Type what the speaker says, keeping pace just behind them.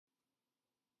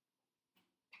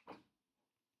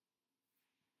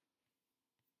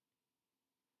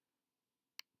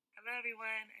Hello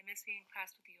everyone, I miss being in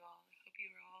class with you all. I hope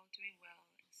you are all doing well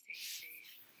and staying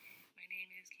safe. My name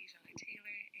is Keishana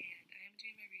Taylor and I am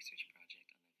doing my research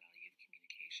project on the value of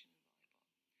communication in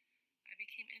volleyball. I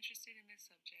became interested in this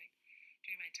subject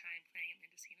during my time playing at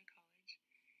Mendocino College,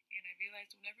 and I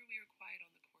realized whenever we were quiet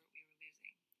on the court we were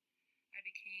losing. I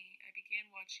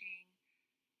began watching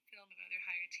film of other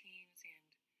higher teams and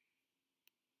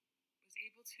was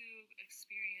able to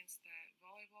experience that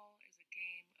volleyball is a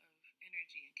game of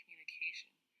energy and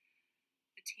communication.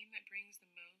 The team that brings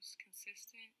the most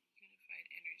consistent, unified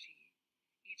energy,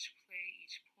 each play,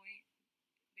 each point,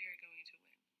 they are going to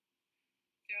win.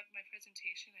 Throughout my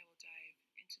presentation, I will dive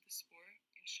into the sport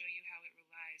and show you how it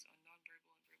relies on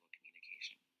nonverbal and verbal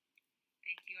communication.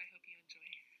 Thank you, I hope you enjoy.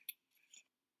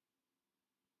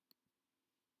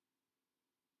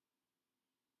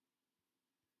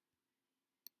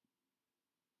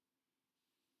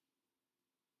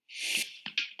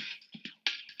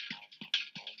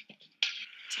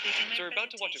 So you're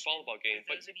about to watch a volleyball game,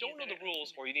 but you don't know the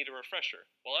rules or you need a refresher.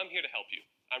 Well, I'm here to help you.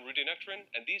 I'm Rudy Nectarin,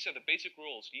 and these are the basic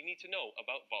rules you need to know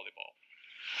about volleyball.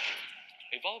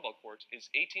 A volleyball court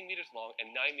is 18 meters long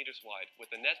and 9 meters wide,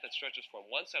 with a net that stretches from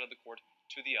one side of the court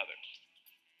to the other.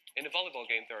 In a volleyball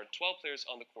game, there are 12 players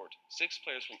on the court. 6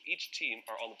 players from each team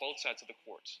are on both sides of the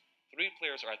court. 3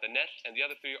 players are at the net, and the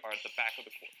other 3 are at the back of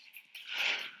the court.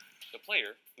 The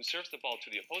player who serves the ball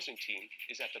to the opposing team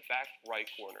is at the back right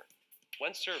corner.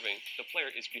 When serving, the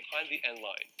player is behind the end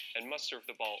line and must serve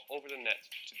the ball over the net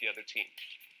to the other team.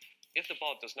 If the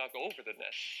ball does not go over the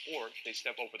net, or they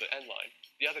step over the end line,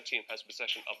 the other team has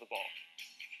possession of the ball.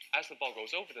 As the ball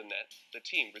goes over the net, the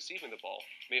team receiving the ball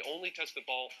may only touch the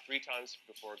ball 3 times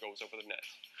before it goes over the net.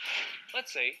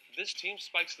 Let's say this team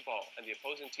spikes the ball and the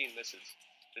opposing team misses.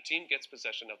 The team gets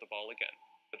possession of the ball again,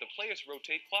 but the players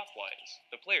rotate clockwise.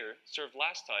 The player served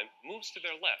last time moves to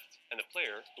their left, and the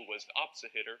player who was the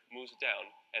opposite hitter moves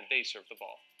down, and they serve the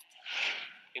ball.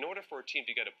 In order for a team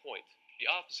to get a point,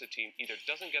 the opposite team either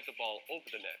doesn't get the ball over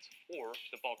the net, or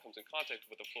the ball comes in contact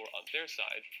with the floor on their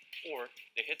side, or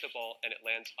they hit the ball and it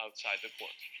lands outside the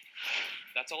court.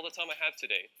 That's all the time I have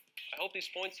today. I hope these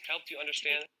points helped you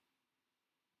understand.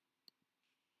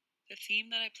 The theme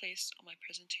that I placed on my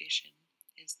presentation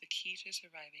is the key to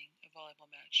surviving a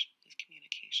volleyball match is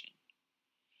communication.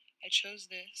 I chose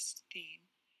this theme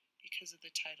because of the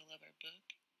title of our book,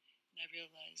 and I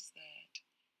realized that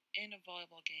in a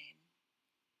volleyball game,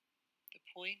 the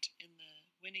point in the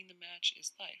winning the match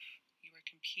is life. You are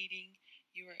competing,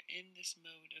 you are in this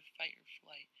mode of fight or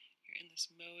flight. You're in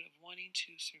this mode of wanting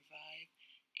to survive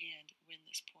and win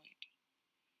this point.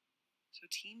 So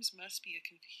teams must be a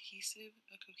cohesive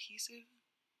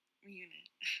unit.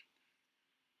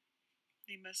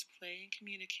 They must play and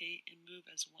communicate and move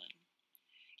as one.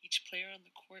 Each player on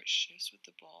the court shifts with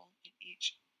the ball and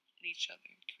each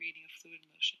other, creating a fluid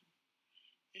motion.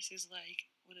 This is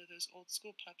like one of those old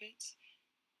school puppets,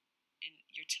 and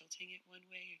you're tilting it one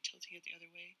way, you're tilting it the other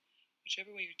way.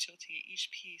 Whichever way you're tilting it, each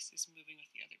piece is moving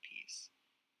with the other piece.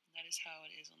 And that is how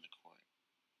it is on the court.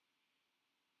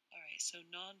 Alright, so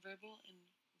nonverbal and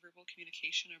verbal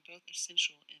communication are both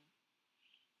essential in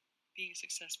being a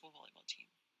successful volleyball team.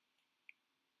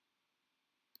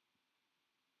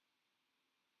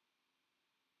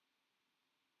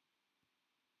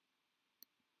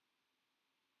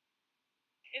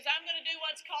 I'm going to do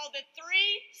what's called the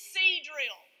 3C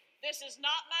drill. This is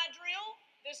not my drill.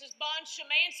 This is Bon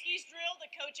Shemansky's drill,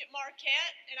 the coach at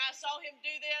Marquette, and I saw him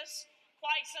do this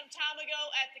quite some time ago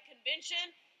at the convention.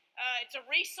 It's a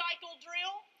recycle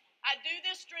drill. I do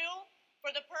this drill for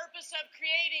the purpose of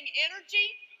creating energy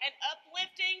and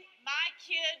uplifting my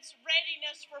kids'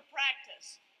 readiness for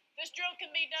practice. This drill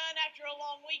can be done after a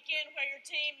long weekend where your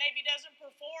team maybe doesn't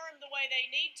perform the way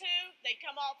they need to. They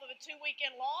come off of a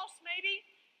 2-weekend loss maybe.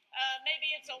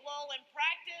 Maybe it's a lull in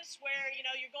practice where,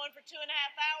 you're going for 2.5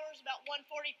 hours, about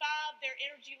 1:45, their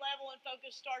energy level and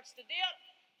focus starts to dip.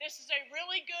 This is a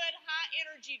really good high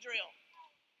energy drill.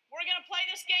 We're going to play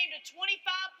this game to 25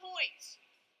 points.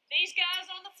 These guys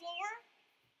on the floor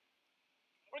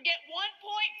will get 1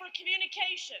 point for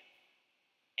communication.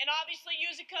 And obviously you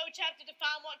as a coach have to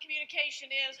define what communication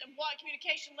is and what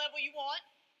communication level you want.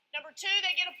 Number 2,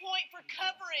 they get a point for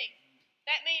covering.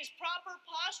 That means proper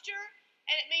posture.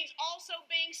 And it means also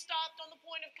being stopped on the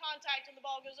point of contact when the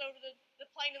ball goes over the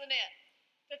plane of the net.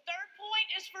 The 3rd point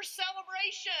is for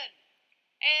celebration.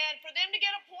 And for them to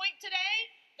get a point today,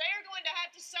 they are going to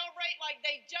have to celebrate like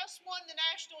they just won the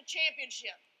national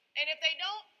championship. And if they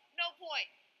don't, no point.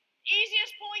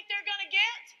 Easiest point they're going to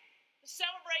get, the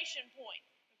celebration point.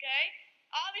 Okay?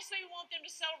 Obviously, we want them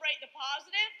to celebrate the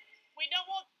positive. We got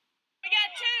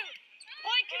 2.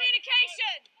 Point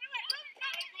communication.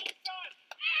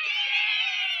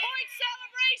 Point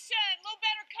celebration. A little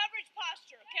better coverage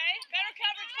posture, okay? Better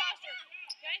coverage posture.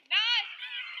 Okay, nice.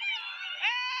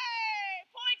 Hey,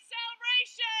 point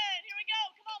celebration. Here we go.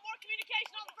 Come on, more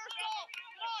communication on the first ball.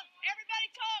 Come on, everybody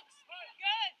talks.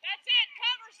 Good. That's it.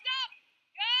 Cover. Stop.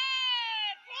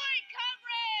 Good. Point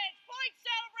coverage. Point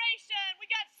celebration. We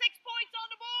got 6 points on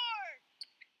the board.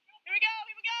 Here we go.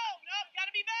 Here we go. Nope, got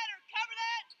to be better. Cover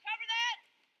that. Cover that.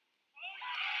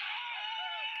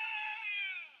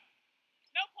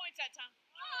 No points that time.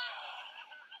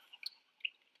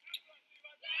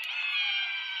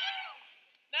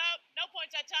 Nope, no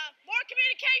points that time. More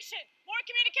communication. More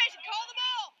communication. Call the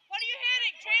ball. What are you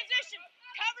hitting? Transition.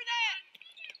 Cover that.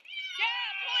 Yeah,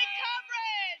 point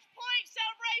coverage. Point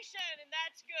celebration. And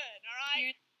that's good, all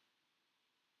right?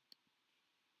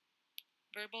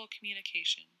 Verbal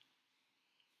communication.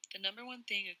 The number one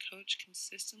thing a coach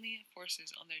consistently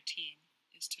enforces on their team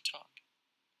is to talk.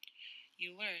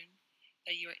 You learn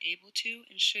that you are able to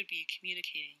and should be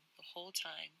communicating the whole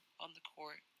time on the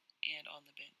court and on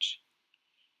the bench.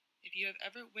 If you have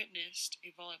ever witnessed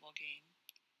a volleyball game,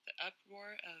 the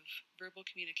uproar of verbal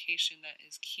communication that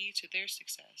is key to their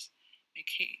success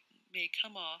may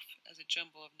come off as a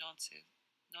jumble of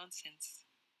nonsense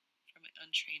from an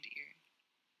untrained ear.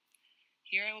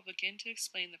 Here I will begin to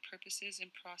explain the purposes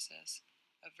and process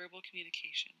of verbal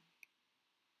communication.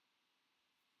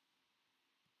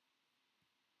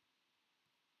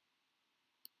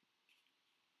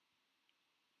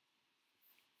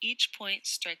 Each point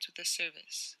starts with a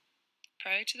service.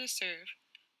 Prior to the serve,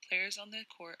 players on the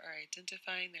court are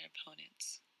identifying their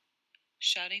opponents,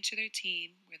 shouting to their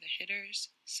team where the hitters,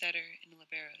 setter, and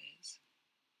libero is.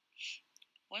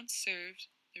 Once served,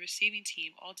 the receiving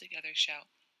team all together shout,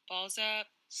 "Balls up,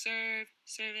 serve,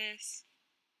 service,"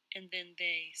 and then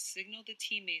they signal the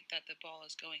teammate that the ball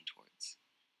is going towards.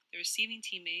 The receiving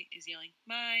teammate is yelling,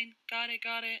 "Mine, got it,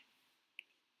 got it."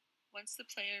 Once the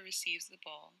player receives the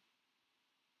ball,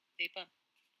 they bump.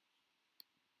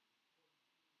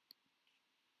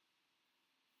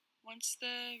 Once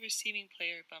the receiving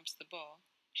player bumps the ball,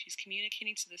 she's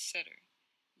communicating to the setter,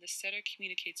 and the setter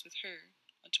communicates with her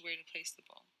onto where to place the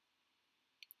ball.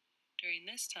 During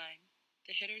this time,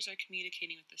 the hitters are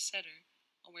communicating with the setter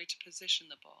on where to position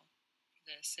the ball for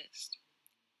the assist,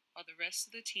 while the rest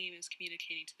of the team is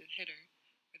communicating to the hitter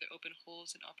where the open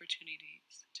holes and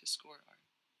opportunities to score are.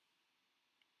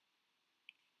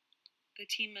 The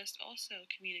team must also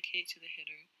communicate to the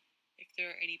hitter if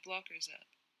there are any blockers up,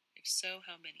 if so,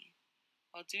 how many.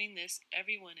 While doing this,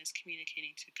 everyone is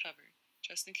communicating to cover,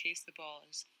 just in case the ball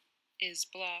is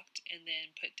blocked and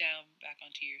then put down back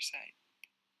onto your side.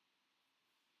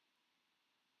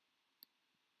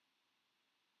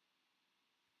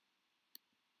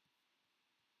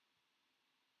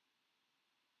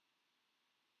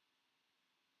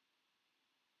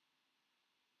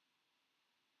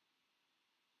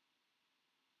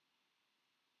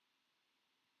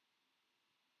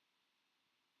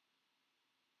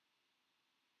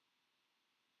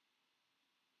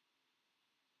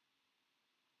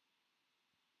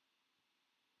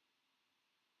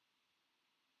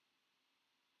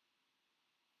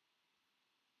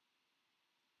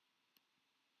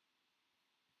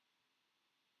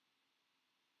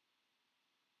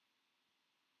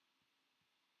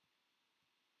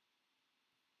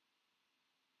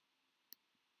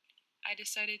 I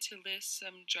decided to list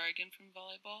some jargon from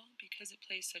volleyball because it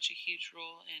plays such a huge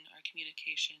role in our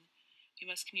communication. We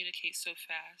must communicate so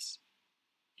fast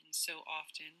and so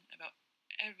often about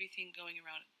everything going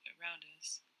around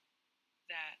us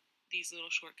that these little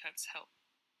shortcuts help.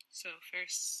 So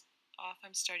first off,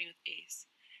 I'm starting with ace.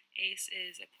 Ace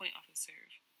is a point off of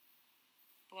serve.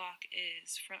 Block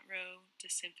is front row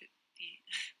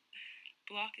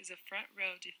Block is a front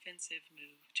row defensive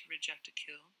move to reject a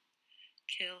kill.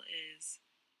 Kill is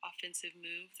offensive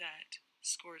move that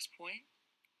scores point.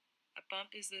 A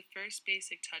bump is the first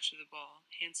basic touch of the ball,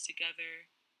 hands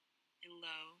together and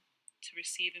low to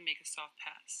receive and make a soft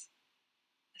pass.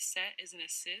 A set is an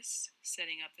assist,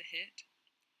 setting up the hit.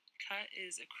 Cut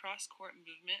is a cross-court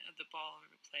movement of the ball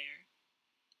of a player.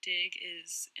 Dig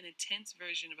is an intense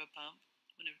version of a bump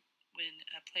when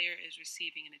a player is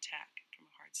receiving an attack from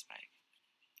a hard spike.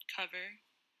 Cover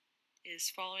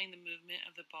is following the movement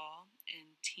of the ball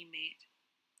and the teammate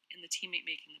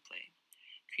making the play,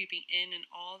 creeping in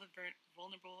all the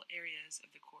vulnerable areas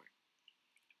of the court.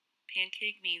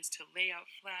 Pancake means to lay out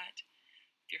flat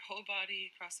with your whole body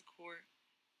across the court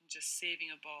and just saving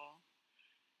a ball.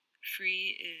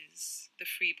 Free is the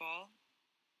free ball.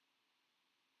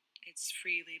 It's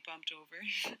freely bumped over.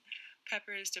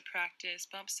 Pepper is to practice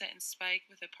bump, set, and spike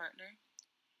with a partner.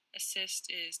 Assist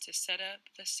is to set up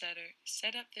the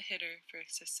hitter for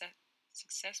a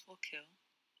successful kill.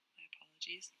 My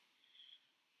apologies.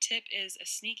 Tip is a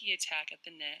sneaky attack at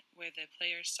the net where the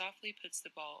player softly puts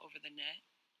the ball over the net.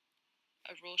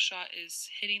 A roll shot is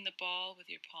hitting the ball with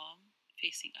your palm,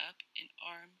 facing up, and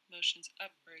arm motions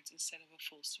upwards instead of a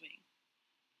full swing.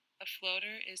 A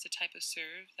floater is a type of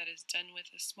serve that is done with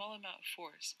a small amount of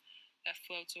force that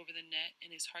floats over the net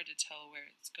and is hard to tell where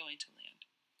it's going to land.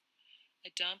 A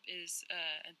dump is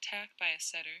an attack by a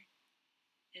setter.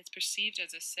 It's perceived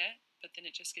as a set, but then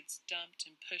it just gets dumped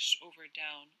and pushed over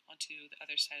down onto the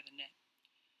other side of the net.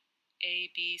 A,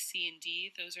 B, C, and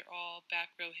D, those are all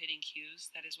back row hitting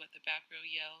cues. That is what the back row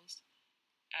yells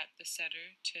at the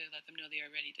setter to let them know they are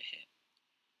ready to hit.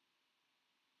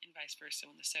 And vice versa,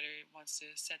 when the setter wants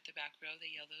to set the back row,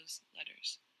 they yell those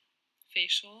letters.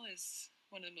 Facial is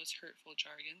one of the most hurtful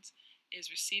jargons,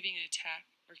 is receiving an attack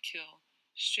or kill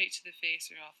straight to the face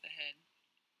or off the head.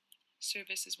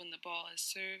 Service is when the ball is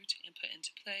served and put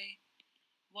into play.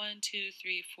 1, 2,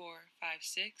 3, 4, 5,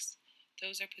 6.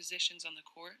 Those are positions on the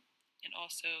court and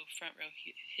also front row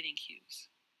hitting cues.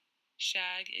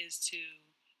 Shag is to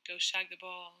go shag the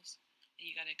balls, and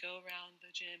you gotta go around the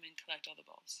gym and collect all the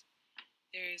balls.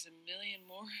 There is a million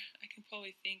more I can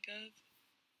probably think of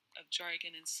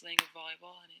jargon and slang of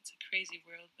volleyball, and it's a crazy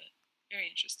world, but very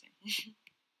interesting.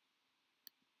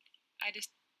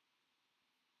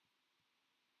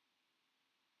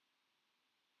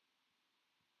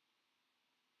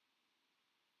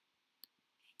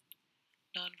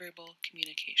 Nonverbal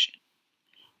communication.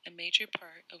 A major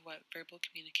part of what verbal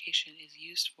communication is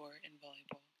used for in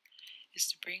volleyball is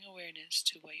to bring awareness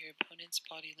to what your opponent's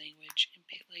body language and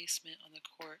placement on the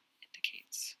court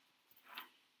indicates.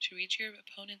 To read your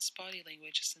opponent's body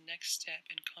language is the next step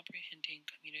in comprehending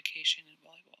communication in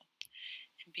volleyball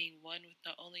and being one with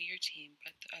not only your team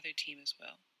but the other team as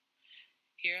well.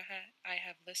 Here I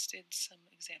have listed some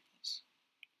examples.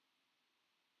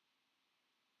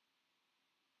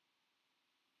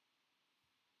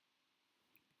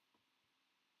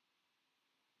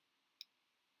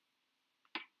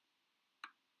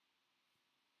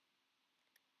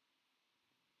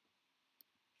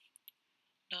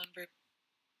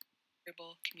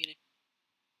 Nonverbal communication.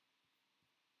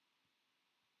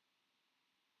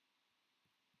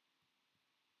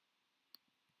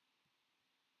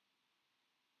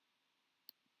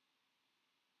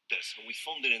 We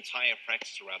filmed an entire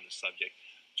practice around the subject.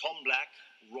 Tom Black,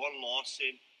 Ron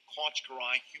Larson, Karch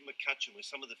Karai, Hugh McCutcheon were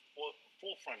some of the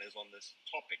forefronters on this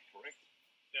topic, correct?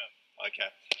 Yeah. Okay.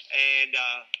 And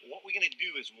what we're going to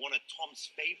do is one of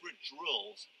Tom's favorite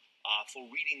drills for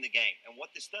reading the game. And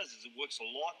what this does is it works a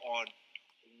lot on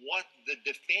what the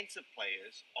defensive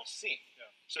players are seeing. Yeah.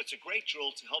 So it's a great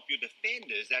drill to help your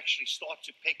defenders actually start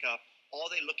to pick up, are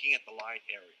they looking at the light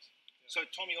areas? So,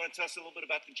 Tom, you want to tell us a little bit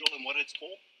about the drill and what it's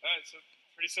called? All right, so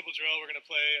pretty simple drill. We're going to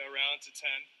play a round to 10.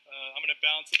 I'm going to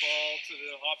bounce the ball to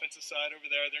the offensive side over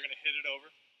there. They're going to hit it over.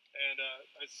 And,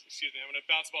 I'm going to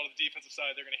bounce the ball to the defensive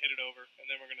side. They're going to hit it over. And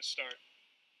then we're going to start.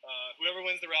 Whoever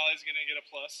wins the rally is going to get a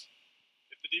plus.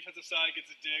 If the defensive side gets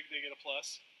a dig, they get a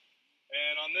plus.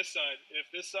 And on this side, if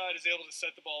this side is able to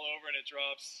set the ball over and it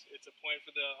drops, it's a point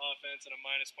for the offense and a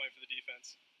minus point for the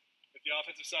defense. If the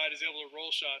offensive side is able to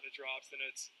roll shot and it drops, then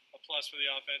it's a plus for the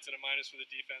offense and a minus for the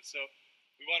defense. So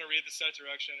we want to read the set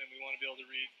direction and we want to be able to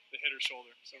read the hitter's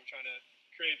shoulder. So we're trying to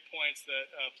create points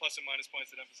that plus and minus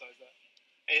points that emphasize that.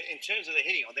 In terms of the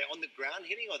hitting, are they on the ground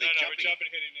hitting or are they jumping? No, we're jumping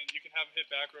hitting, and you can have them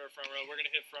hit back row or front row. We're going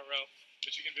to hit front row,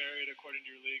 but you can vary it according to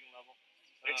your league and level.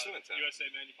 Excellent. USA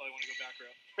man, you probably want to go back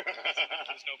row.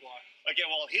 There's no block. Okay,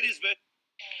 well, hitters versus...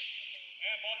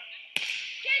 And ball.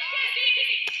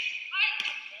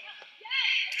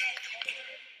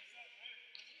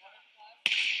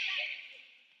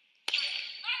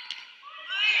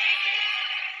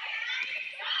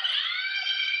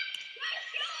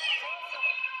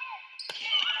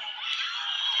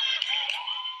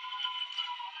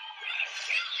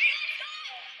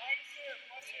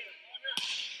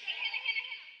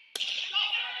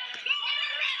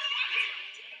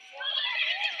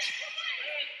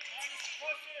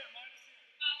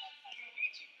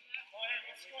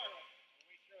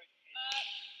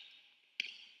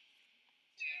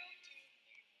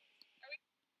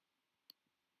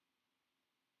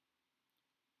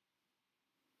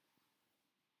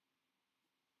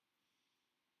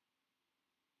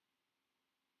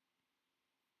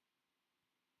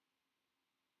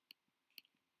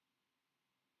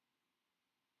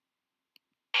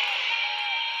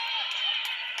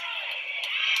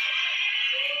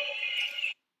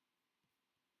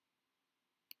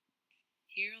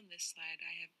 this slide,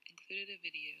 I have included a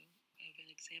video of an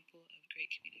example of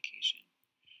great communication.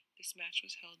 This match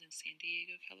was held in San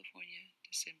Diego, California,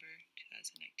 December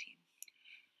 2019.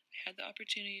 I had the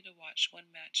opportunity to watch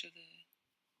one match of the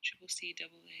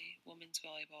CCAA Women's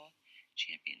Volleyball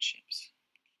Championships.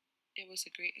 It was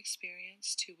a great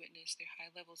experience to witness their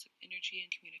high levels of energy and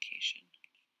communication.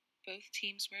 Both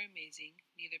teams were amazing,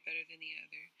 neither better than the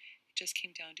other. It just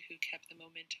came down to who kept the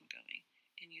momentum going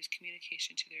and used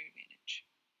communication to their advantage.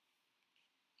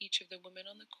 Each of the women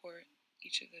on the court,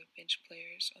 each of the bench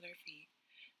players on their feet,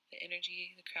 the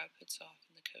energy the crowd puts off,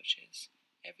 and the coaches,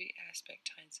 every aspect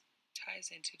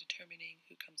ties into determining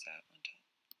who comes out on top.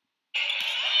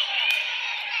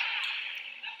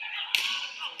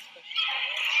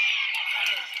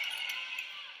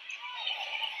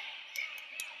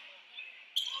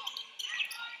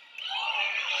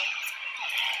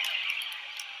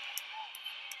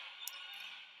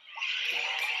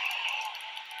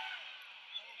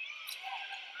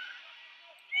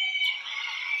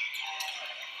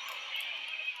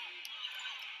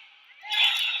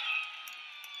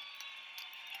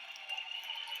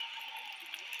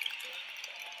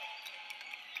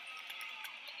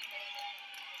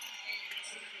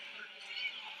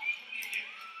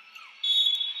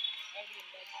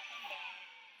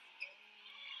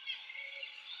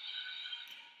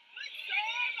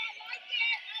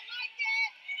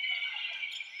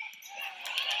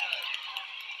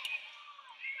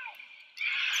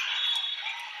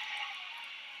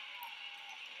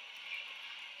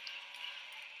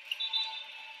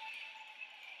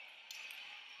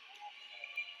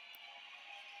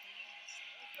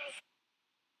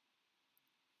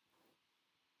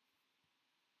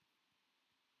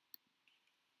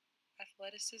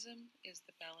 Athleticism is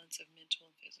the balance of mental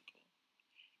and physical.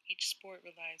 Each sport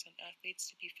relies on athletes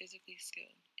to be physically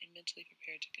skilled and mentally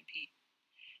prepared to compete.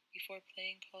 Before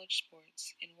playing college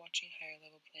sports and watching higher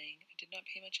level playing, I did not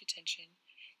pay much attention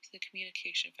to the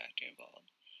communication factor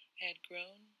involved. I had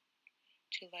grown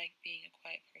to like being a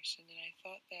quiet person, and I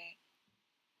thought that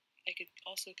I could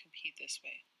also compete this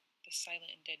way, the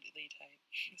silent and deadly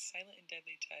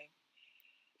type.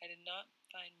 I did not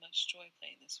find much joy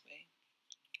playing this way.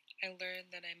 I learned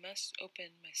that I must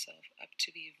open myself up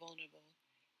to be vulnerable,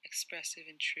 expressive,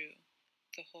 and true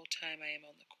the whole time I am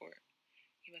on the court.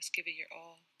 You must give it your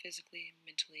all, physically,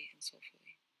 mentally, and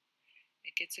soulfully.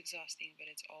 It gets exhausting, but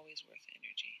it's always worth the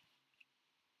energy.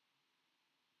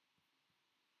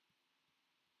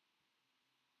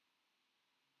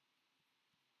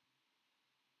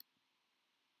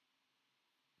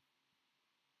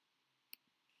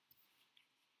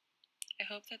 I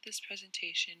hope that this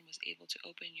presentation was able to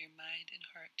open your mind and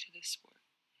heart to this sport.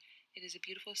 It is a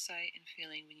beautiful sight and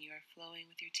feeling when you are flowing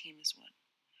with your team as one.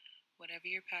 Whatever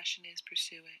your passion is,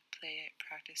 pursue it, play it,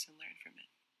 practice, and learn from it.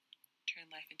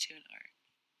 Turn life into an art.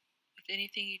 With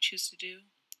anything you choose to do,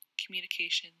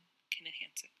 communication can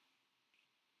enhance it.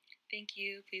 Thank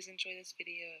you. Please enjoy this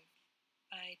video of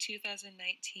my 2019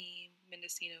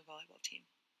 Mendocino volleyball team.